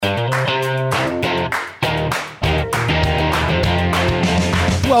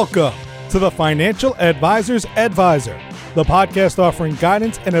Welcome to the Financial Advisor's Advisor, the podcast offering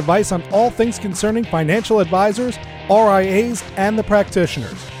guidance and advice on all things concerning financial advisors, RIAs, and the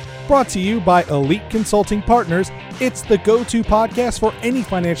practitioners. Brought to you by Elite Consulting Partners, it's the go-to podcast for any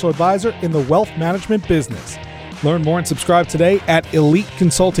financial advisor in the wealth management business. Learn more and subscribe today at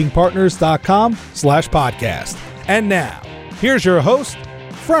eliteconsultingpartners.com/podcast. And now, here's your host,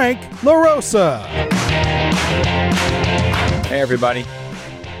 Frank LaRosa. Hey, everybody.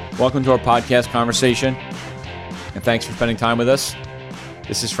 Welcome to our podcast conversation, and thanks for spending time with us.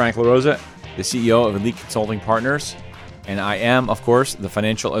 This is Frank LaRosa, the CEO of Elite Consulting Partners, and I am, of course, the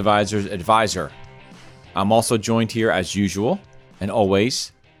Financial Advisor's Advisor. I'm also joined here, as usual, and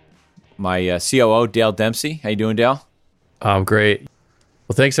always, my COO, Dale Dempsey. How you doing, Dale? Great.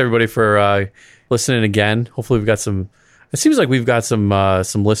 Well, thanks, everybody, for listening again. Hopefully, we've got some... It seems like we've got some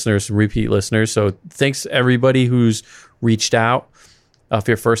listeners, some repeat listeners. So thanks, everybody who's reached out. If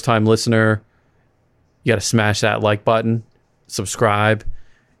you're a first-time listener, you got to smash that like button, subscribe,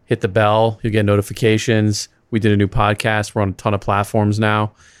 hit the bell. You'll get notifications. We did a new podcast. We're on a ton of platforms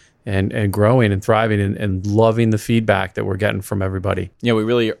now and growing and thriving and loving the feedback that we're getting from everybody. Yeah, we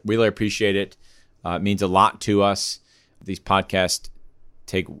really appreciate it. It means a lot to us. These podcasts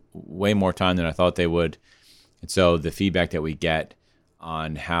take way more time than I thought they would. And so the feedback that we get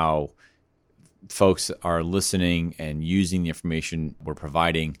on how folks are listening and using the information we're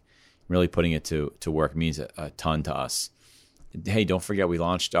providing, really putting it to work, means a ton to us. Hey, don't forget we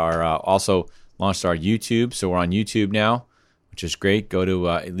also launched our YouTube. So we're on YouTube now, which is great. Go to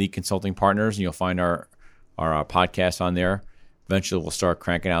Elite Consulting Partners and you'll find our podcast on there. Eventually we'll start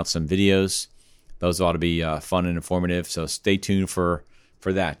cranking out some videos. Those ought to be fun and informative. So stay tuned for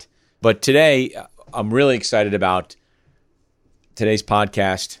that. But today, I'm really excited about today's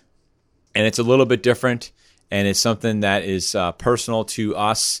podcast, and it's a little bit different, and it's something that is personal to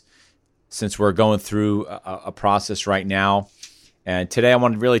us since we're going through a process right now. And today I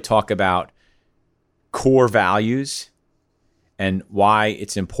want to really talk about core values and why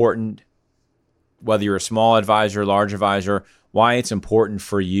it's important, whether you're a small advisor, large advisor, why it's important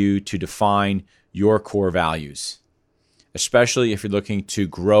for you to define your core values, especially if you're looking to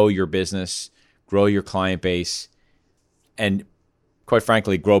grow your business, grow your client base, and quite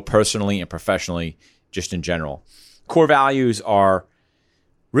frankly, grow personally and professionally just in general. Core values are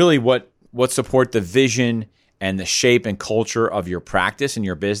really what support the vision and the shape and culture of your practice and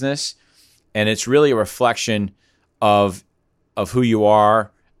your business. And it's really a reflection of who you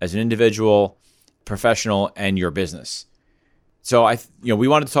are as an individual, professional, and your business. So we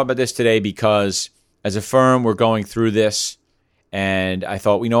wanted to talk about this today because as a firm, we're going through this. And I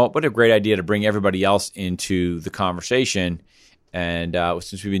thought, what a great idea to bring everybody else into the conversation. And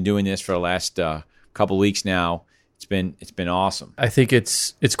since we've been doing this for the last couple of weeks now, it's been awesome. I think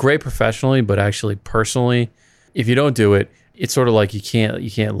it's great professionally, but actually personally, if you don't do it, it's sort of like you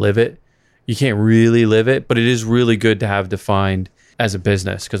can't live it. You can't really live it, but it is really good to have defined as a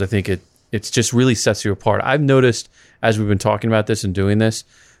business because I think it's just really sets you apart. I've noticed as we've been talking about this and doing this,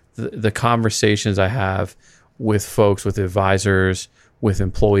 the conversations I have with folks, with advisors, with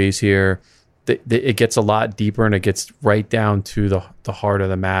employees here, it gets a lot deeper and it gets right down to the heart of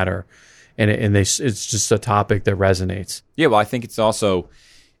the matter. And it's just a topic that resonates. Yeah, well, I think it's also,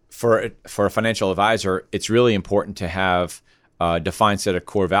 for a financial advisor, it's really important to have a defined set of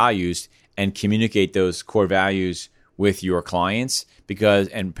core values and communicate those core values with your clients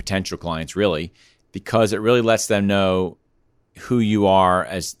and potential clients, really, because it really lets them know who you are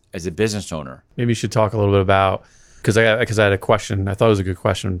as a business owner. Maybe you should talk a little bit about, because I had a question. I thought it was a good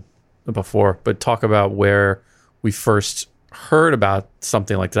question before, but talk about where we first heard about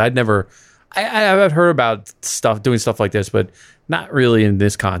something like that. I've heard about doing stuff like this, but not really in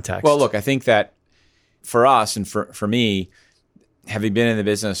this context. Well, look, I think that for us and for me, having been in the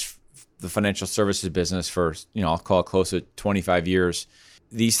business, the financial services business for, I'll call it close to 25 years,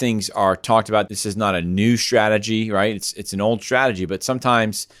 these things are talked about. This is not a new strategy, right? It's an old strategy, but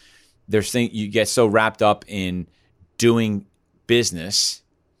sometimes you get so wrapped up in doing business,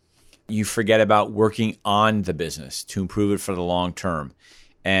 you forget about working on the business to improve it for the long term.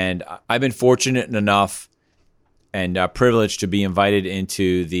 And I've been fortunate enough and privileged to be invited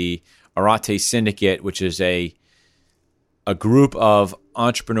into the Arate Syndicate, which is a group of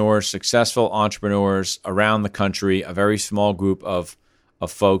entrepreneurs, successful entrepreneurs around the country, a very small group of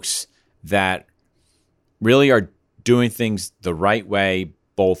folks that really are doing things the right way,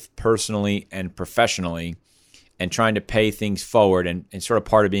 both personally and professionally, and trying to pay things forward. And sort of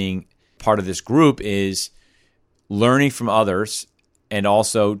part of being part of this group is learning from others and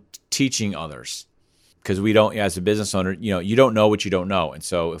also teaching others. because we don't, as a business owner, you don't know what you don't know. And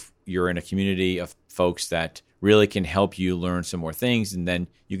so if you're in a community of folks that really can help you learn some more things, and then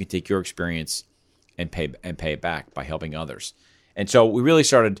you can take your experience and pay it back by helping others. And so we really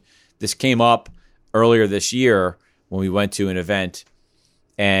this came up earlier this year when we went to an event,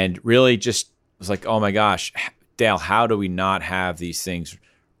 and really just was like, oh my gosh, Dale, how do we not have these things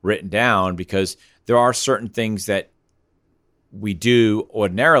written down? Because there are certain things that we do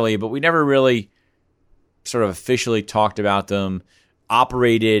ordinarily, but we never really sort of officially talked about them,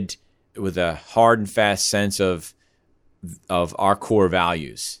 operated with a hard and fast sense of our core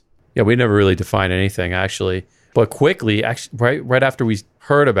values. Yeah, we never really defined anything, actually. But quickly, actually, right after we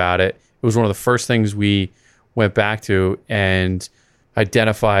heard about it, it was one of the first things we went back to and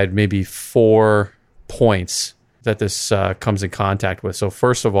identified maybe 4 points that this comes in contact with. So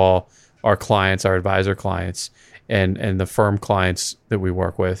first of all, our clients, our advisor clients, and the firm clients that we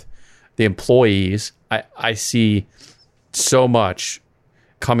work with, the employees, I see so much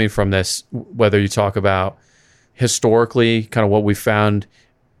coming from this, whether you talk about historically, kind of what we found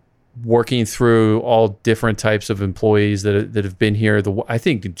working through all different types of employees that have been here. I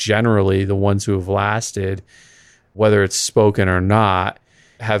think generally the ones who have lasted, whether it's spoken or not,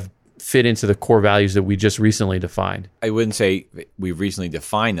 have fit into the core values that we just recently defined. I wouldn't say we've recently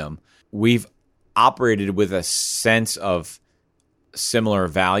defined them. We've operated with a sense of similar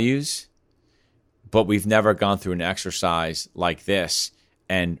values, but we've never gone through an exercise like this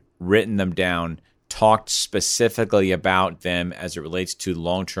and written them down, talked specifically about them as it relates to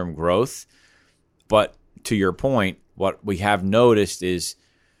long-term growth. But to your point, what we have noticed is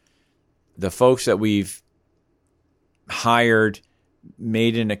the folks that we've hired,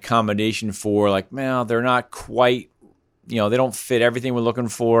 made an accommodation for, like, well, they're not quite, they don't fit everything we're looking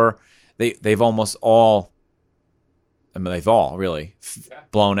for. They've almost all, they've all really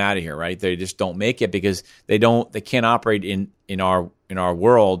blown out of here, right? They just don't make it because they can't operate in our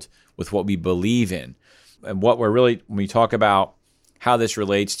world with what we believe in. And what we're really, when we talk about how this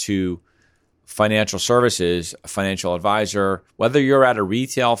relates to financial services, a financial advisor, whether you're at a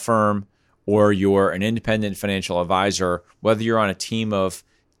retail firm or you're an independent financial advisor, whether you're on a team of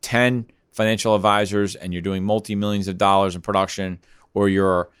 10 financial advisors and you're doing multi-millions of dollars in production, or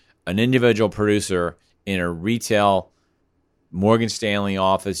you're an individual producer in a retail Morgan Stanley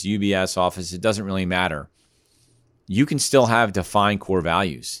office, UBS office, it doesn't really matter. You can still have defined core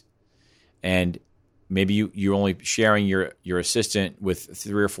values. And maybe you're only sharing your assistant with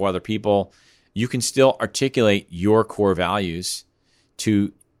 3 or 4 other people. You can still articulate your core values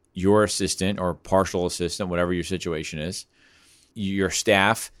to your assistant or partial assistant, whatever your situation is, your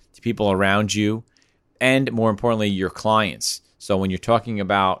staff, to people around you, and more importantly, your clients. So when you're talking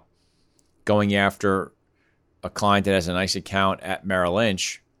about going after a client that has a nice account at Merrill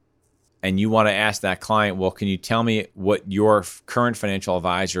Lynch, and you want to ask that client, well, can you tell me what your current financial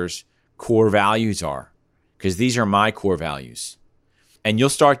advisor's core values are? Because these are my core values. And you'll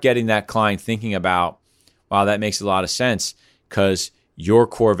start getting that client thinking about, wow, that makes a lot of sense, because your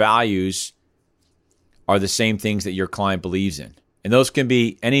core values are the same things that your client believes in. And those can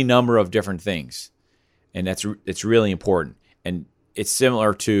be any number of different things. And it's really important. And it's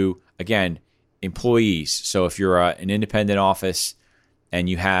similar to, again, employees. So if you're an independent office and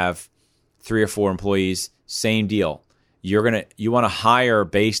you have 3 or 4 employees, same deal. You want to hire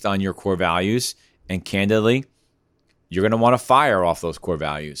based on your core values, and candidly, you're going to want to fire off those core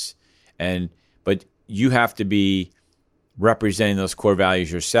values. But you have to be representing those core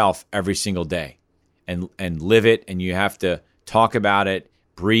values yourself every single day and live it, and you have to talk about it,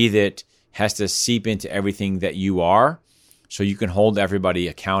 breathe it, has to seep into everything that you are, so you can hold everybody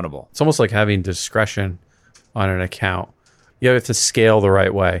accountable. It's almost like having discretion on an account. You have to scale the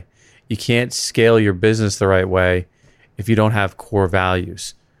right way. You can't scale your business the right way if you don't have core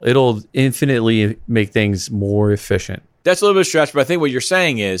values. It'll infinitely make things more efficient. That's a little bit of a stretch, but I think what you're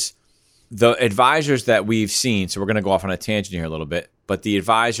saying is the advisors that we've seen, so we're going to go off on a tangent here a little bit, but the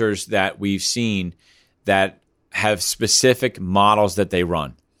advisors that we've seen that have specific models that they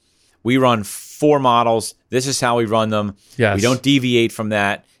run. We run 4 models. This is how we run them. Yes. We don't deviate from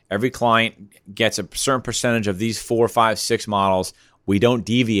that. Every client gets a certain percentage of these 4, 5, 6 models. We don't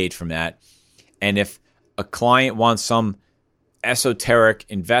deviate from that. And if a client wants some esoteric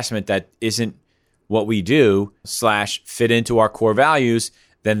investment that isn't what we do / fit into our core values,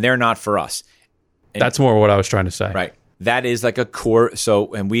 then they're not for us. And that's more what I was trying to say. Right. That is like a core.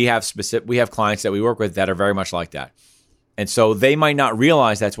 So, and we have clients that we work with that are very much like that. And so they might not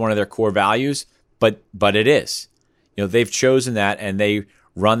realize that's one of their core values, but it is. They've chosen that and they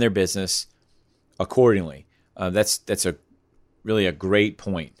run their business accordingly. That's really a great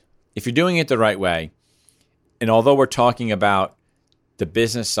point. If you're doing it the right way, And although we're talking about the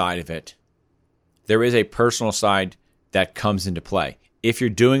business side of it, there is a personal side that comes into play if you're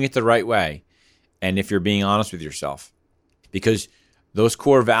doing it the right way and if you're being honest with yourself. Because those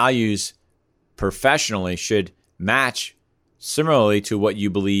core values professionally should match similarly to what you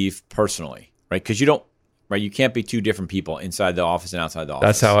believe personally, right? Because you can't be two different people inside the office and outside the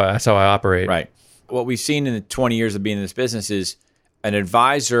office. That's how I operate. Right. What we've seen in the 20 years of being in this business is an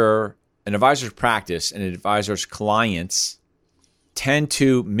advisor's practice and an advisor's clients tend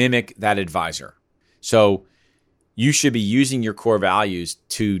to mimic that advisor. So you should be using your core values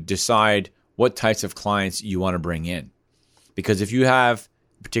to decide what types of clients you want to bring in. Because if you have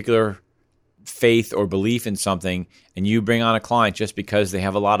a particular faith or belief in something and you bring on a client just because they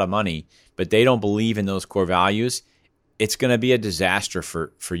have a lot of money, but they don't believe in those core values, it's going to be a disaster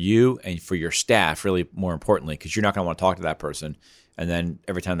for you and for your staff, really more importantly, because you're not going to want to talk to that person. And then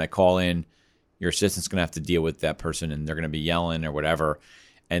every time they call in, your assistant's going to have to deal with that person and they're going to be yelling or whatever.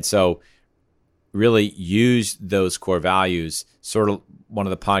 And so really use those core values. Sort of one of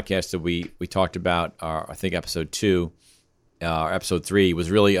the podcasts that we talked about, I think episode 2, episode 3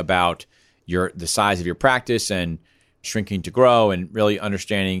 was really about the size of your practice and shrinking to grow and really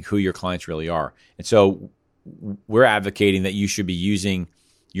understanding who your clients really are. And so we're advocating that you should be using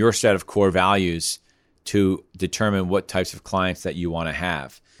your set of core values to determine what types of clients that you want to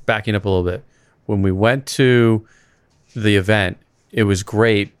have. Backing up a little bit, when we went to the event, it was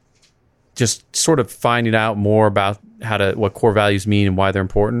great just sort of finding out more about what core values mean and why they're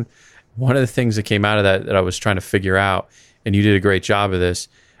important. One of the things that came out of that I was trying to figure out, and you did a great job of this,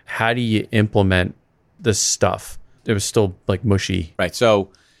 how do you implement this stuff? It was still like mushy. Right.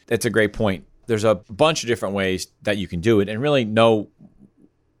 So that's a great point. There's a bunch of different ways that you can do it, and really no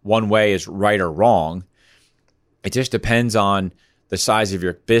one way is right or wrong. It just depends on the size of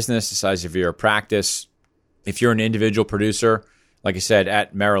your business, the size of your practice. If you're an individual producer, like I said,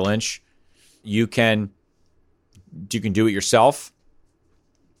 at Merrill Lynch, you can do it yourself.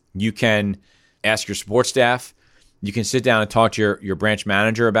 You can ask your support staff. You can sit down and talk to your branch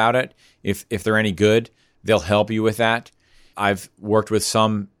manager about it. If they're any good, they'll help you with that. I've worked with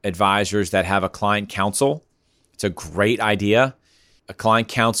some advisors that have a client council. It's a great idea. A client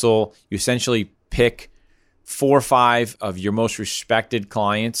council, you essentially pick 4 or 5 of your most respected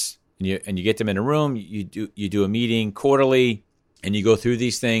clients, and you get them in a room. You do a meeting quarterly, and you go through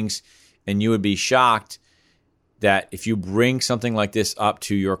these things. And you would be shocked that if you bring something like this up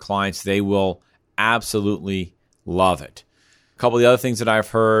to your clients, they will absolutely love it. A couple of the other things that I've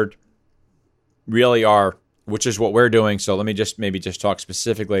heard really are, which is what we're doing. So let me just talk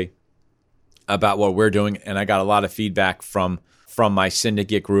specifically about what we're doing. And I got a lot of feedback from my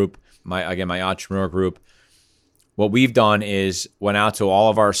syndicate group, my entrepreneur group. What we've done is went out to all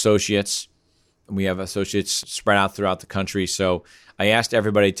of our associates. We have associates spread out throughout the country. So I asked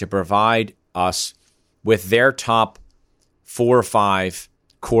everybody to provide us with their top 4 or 5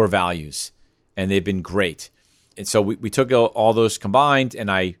 core values, and they've been great. And so we took all those combined, and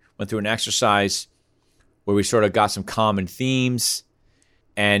I went through an exercise where we sort of got some common themes.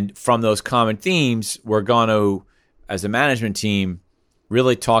 And from those common themes, we're going to, as a management team,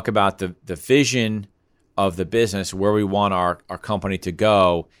 really talk about the vision of the business, where we want our company to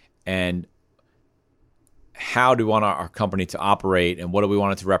go, and how do we want our company to operate, and what do we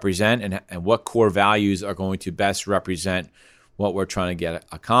want it to represent, and what core values are going to best represent what we're trying to get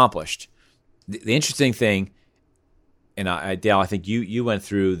accomplished. The interesting thing, and Dale, I think you went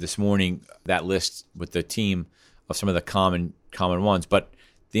through this morning that list with the team of some of the common ones, but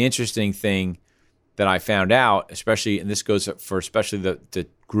the interesting thing that I found out, especially, and this goes for especially the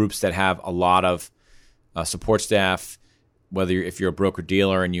groups that have a lot of support staff, if you're a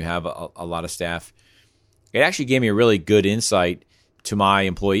broker-dealer and you have a lot of staff, it actually gave me a really good insight to my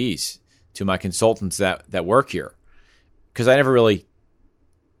employees, to my consultants that work here. Because I never really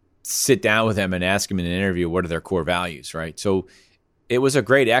sit down with them and ask them in an interview what are their core values, right? So it was a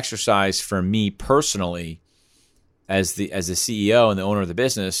great exercise for me personally as the CEO and the owner of the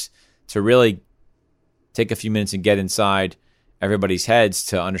business to really take a few minutes and get inside everybody's heads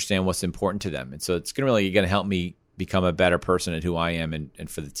to understand what's important to them. And so it's going to help me become a better person at who I am and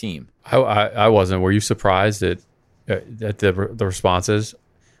for the team. I wasn't. Were you surprised at the responses?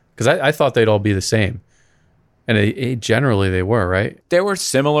 Because I thought they'd all be the same. And generally they were, right? They were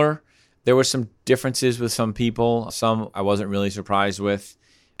similar. There were some differences with some people. Some I wasn't really surprised with.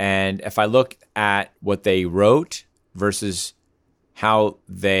 And if I look at what they wrote versus how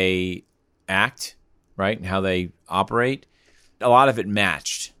they act, right, and how they operate, a lot of it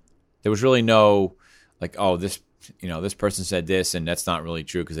matched. There was really no like, oh, this this person said this, and that's not really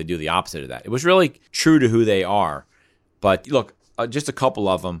true because they do the opposite of that. It was really true to who they are. But look, just a couple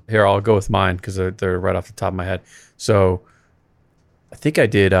of them. Here, I'll go with mine because they're right off the top of my head. So I think I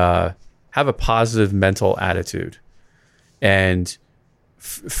did have a positive mental attitude. And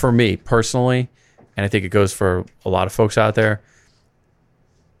for me personally, and I think it goes for a lot of folks out there,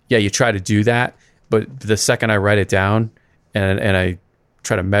 yeah, you try to do that. But the second I write it down and I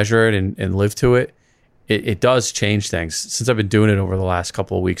try to measure it and live to it, it does change things. Since I've been doing it over the last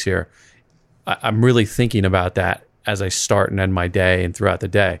couple of weeks here, I'm really thinking about that as I start and end my day and throughout the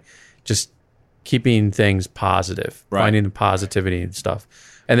day. Just keeping things positive, finding the positivity and stuff.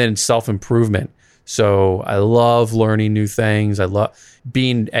 And then self-improvement. So I love learning new things. I love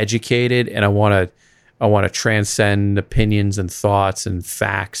being educated, and I want to transcend opinions and thoughts and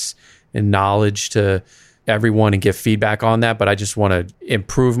facts and knowledge to everyone and give feedback on that. But I just want to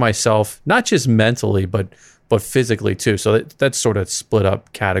improve myself, not just mentally, but physically too. So that's sort of split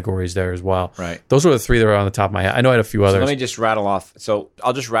up categories there as well. Right. Those were the three that were on the top of my head. I know I had a few others. So let me just rattle off. So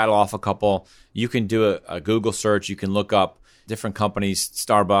I'll just rattle off a couple. You can do a Google search. You can look up different companies,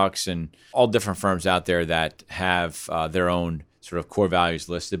 Starbucks and all different firms out there that have their own sort of core values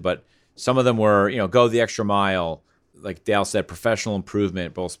listed. But some of them were, go the extra mile. Like Dale said, professional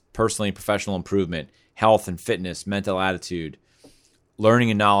improvement, both personally and professional improvement, health and fitness, mental attitude, learning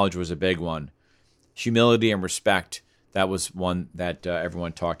and knowledge was a big one. Humility and respect, that was one that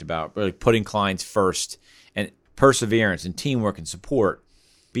everyone talked about. Really putting clients first, and perseverance and teamwork and support.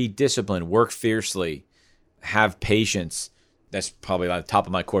 Be disciplined, work fiercely, have patience. That's probably on the top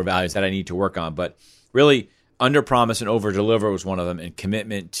of my core values that I need to work on. But really, under promise and over deliver was one of them, and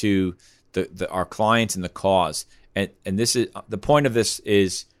commitment to our clients and the cause. And this is the point of this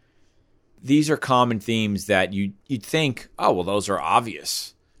is these are common themes that you'd think, oh well, those are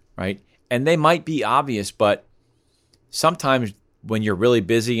obvious, right? And they might be obvious, but sometimes when you're really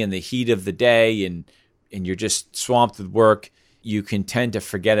busy in the heat of the day and you're just swamped with work, you can tend to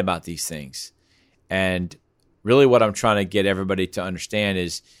forget about these things. And really what I'm trying to get everybody to understand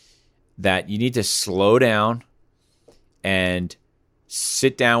is that you need to slow down and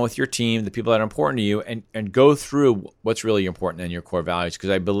sit down with your team, the people that are important to you, and go through what's really important in your core values. Because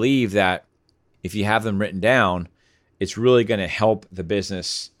I believe that if you have them written down, it's really going to help the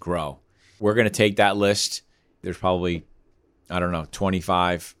business grow. We're going to take that list. There's probably,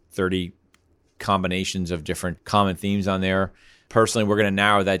 25, 30 combinations of different common themes on there. Personally, we're going to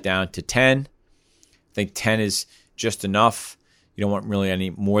narrow that down to 10. I think 10 is just enough. You don't want really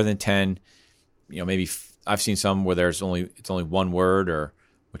any more than 10. Maybe I've seen some where it's only one word,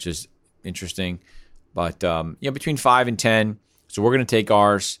 which is interesting. But between 5 and 10. So we're going to take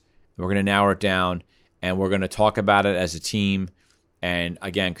ours, we're going to narrow it down, and we're going to talk about it as a team. And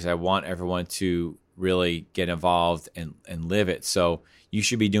again, because I want everyone to really get involved and live it. So you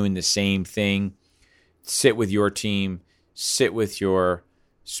should be doing the same thing. Sit with your team, sit with your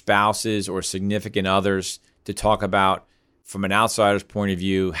spouses or significant others to talk about, from an outsider's point of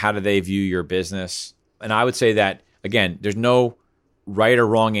view, how do they view your business? And I would say that, again, there's no right or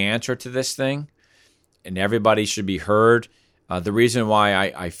wrong answer to this thing, and everybody should be heard. The reason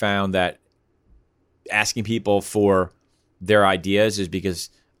why I found that asking people for their ideas is because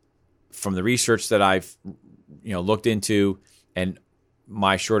from the research that I've looked into and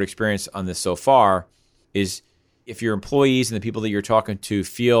my short experience on this so far is if your employees and the people that you're talking to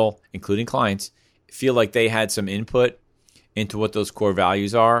feel, including clients, feel like they had some input into what those core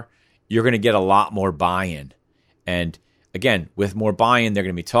values are, you're going to get a lot more buy-in. And again, with more buy-in, they're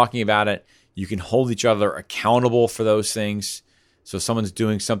going to be talking about it. You can hold each other accountable for those things. So if someone's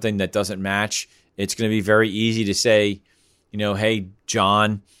doing something that doesn't match, it's going to be very easy to say, hey,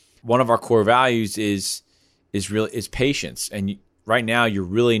 John, one of our core values is patience. And right now you're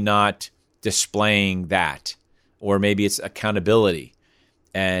really not displaying that. Or maybe it's accountability.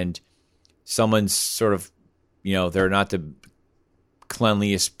 And someone's sort of, they're not the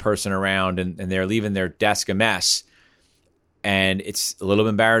cleanliest person around and they're leaving their desk a mess. And it's a little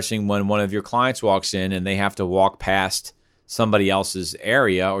embarrassing when one of your clients walks in and they have to walk past somebody else's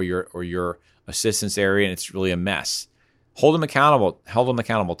area or your assistant's area, and it's really a mess. Hold them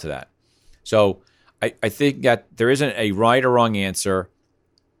accountable to that. So I think that there isn't a right or wrong answer,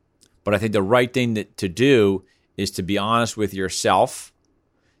 but I think the right thing to do is to be honest with yourself,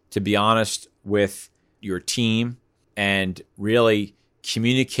 to be honest with your team, and really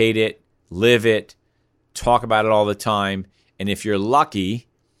communicate it, live it, talk about it all the time. And if you're lucky,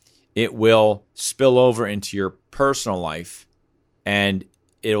 it will spill over into your personal life, and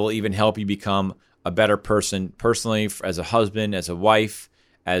it will even help you become a better person personally, as a husband, as a wife,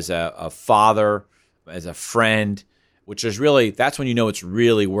 as a father, as a friend, which is really, that's when you know it's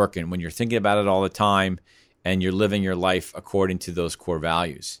really working, when you're thinking about it all the time and you're living your life according to those core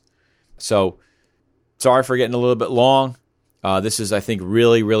values. So sorry for getting a little bit long. This is, I think,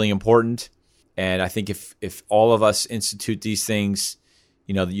 really, really important. And I think if all of us institute these things,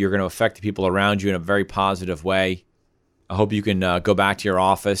 you're going to affect the people around you in a very positive way. I hope you can go back to your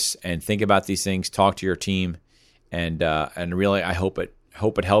office and think about these things, talk to your team, and really, I hope it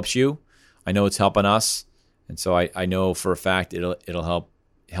helps you. I know it's helping us, and so I know for a fact it'll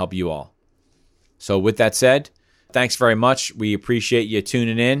help you all. So with that said, thanks very much. We appreciate you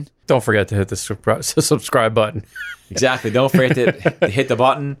tuning in. Don't forget to hit the subscribe button. Exactly. Don't forget to hit the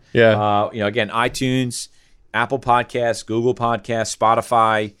button. Yeah. Again, iTunes, Apple Podcasts, Google Podcasts,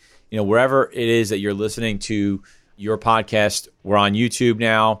 Spotify, wherever it is that you're listening to your podcast. We're on YouTube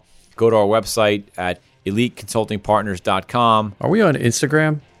now. Go to our website at eliteconsultingpartners.com. Are we on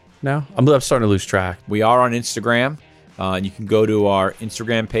Instagram now? I'm starting to lose track. We are on Instagram. And you can go to our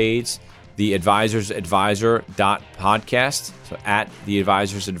Instagram page, theadvisorsadvisor.podcast. So at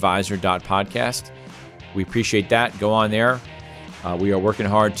theadvisorsadvisor.podcast. We appreciate that. Go on there. We are working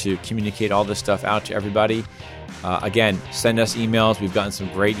hard to communicate all this stuff out to everybody. Again, send us emails. We've gotten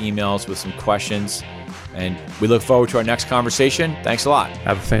some great emails with some questions. And we look forward to our next conversation. Thanks a lot.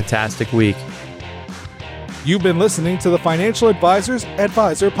 Have a fantastic week. You've been listening to the Financial Advisors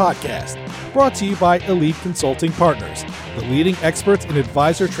Advisor Podcast, brought to you by Elite Consulting Partners, the leading experts in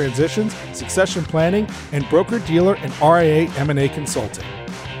advisor transitions, succession planning, and broker-dealer and RIA M&A consulting.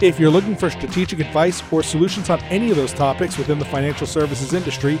 If you're looking for strategic advice or solutions on any of those topics within the financial services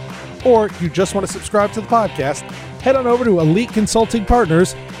industry, or you just want to subscribe to the podcast, head on over to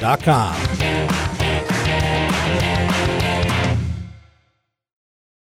EliteConsultingPartners.com.